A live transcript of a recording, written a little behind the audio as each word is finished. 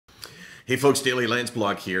Hey folks, Daily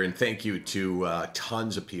Landsblog here, and thank you to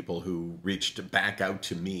tons of people who reached back out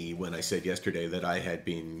to me when I said yesterday that I had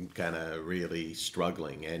been kind of really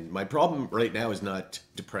struggling. And my problem right now is not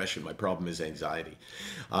depression, my problem is anxiety.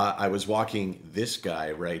 I was walking this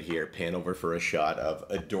guy right here, pan over for a shot of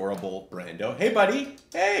adorable Brando. Hey buddy,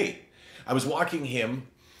 hey! I was walking him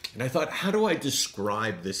and I thought, how do I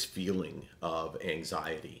describe this feeling of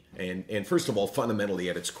anxiety? And first of all, fundamentally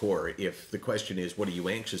at its core, if the question is, what are you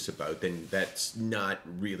anxious about? Then that's not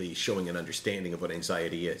really showing an understanding of what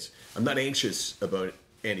anxiety is. I'm not anxious about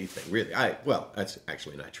anything, really. Well, that's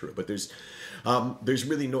actually not true, but there's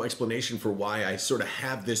really no explanation for why I sort of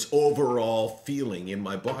have this overall feeling in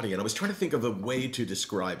my body. And I was trying to think of a way to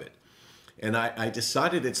describe it. And I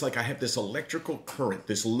decided it's like I have this electrical current,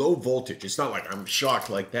 this low voltage. It's not like I'm shocked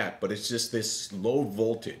like that, but it's just this low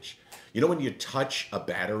voltage. You know when you touch a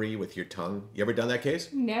battery with your tongue? You ever done that, Case?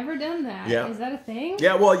 Never done that. Yeah. Is that a thing?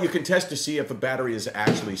 Yeah, well, you can test to see if a battery has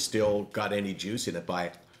actually still got any juice in it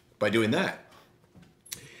by doing that.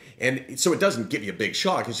 And so it doesn't give you a big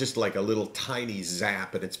shock. It's just like a little tiny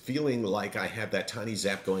zap, and it's feeling like I have that tiny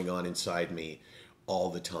zap going on inside me all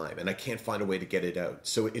the time, and I can't find a way to get it out.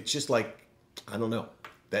 So it's just like, I don't know.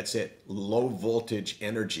 That's it. Low voltage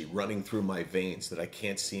energy running through my veins that I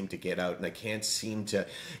can't seem to get out, and I can't seem to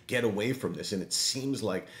get away from this. And it seems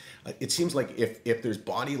like if there's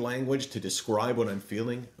body language to describe what I'm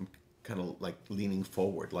feeling, I'm kind of like leaning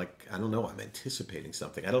forward, like, I don't know, I'm anticipating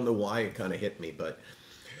something. I don't know why it kind of hit me, but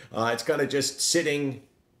it's kind of just sitting.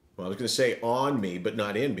 Well, I was going to say on me, but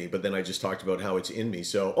not in me. But then I just talked about how it's in me.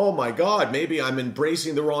 So, oh my God, maybe I'm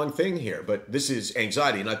embracing the wrong thing here. But this is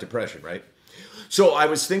anxiety, not depression, right? So I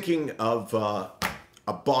was thinking of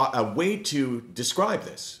a way to describe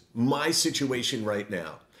this, my situation right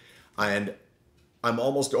now. And I'm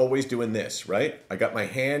almost always doing this, right? I got my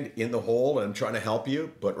hand in the hole and I'm trying to help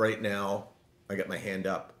you. But right now, I got my hand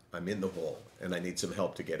up. I'm in the hole and I need some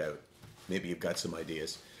help to get out. Maybe you've got some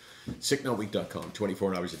ideas. SickNotWeak.com,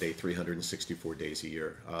 24 hours a day, 364 days a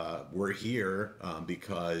year. We're here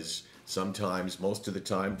because sometimes, most of the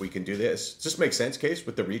time, we can do this. Does this make sense, Case,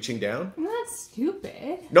 with the reaching down? Well, that's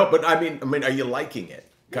stupid. No, but I mean, are you liking it,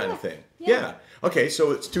 kind of thing? Yeah. Okay,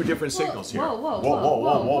 so it's two different signals here.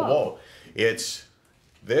 Whoa. It's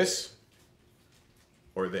this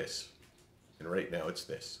or this, and right now it's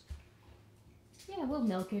this. Yeah, we'll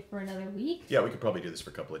milk it for another week. Yeah, we could probably do this for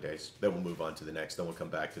a couple of days. Then we'll move on to the next. Then we'll come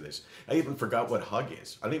back to this. I even forgot what hug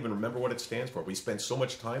is. I don't even remember what it stands for. We spent so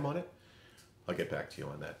much time on it. I'll get back to you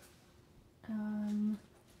on that.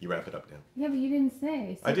 You wrap it up now. Yeah, but you didn't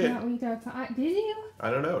say. I did. Did you?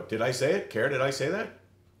 I don't know. Did I say it? Kara, did I say that?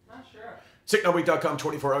 Not sure. SickNotWeak.com,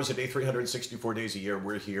 24 hours a day, 364 days a year.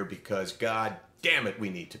 We're here because, God damn it, we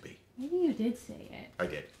need to be. Maybe you did say it. I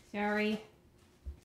did. Sorry.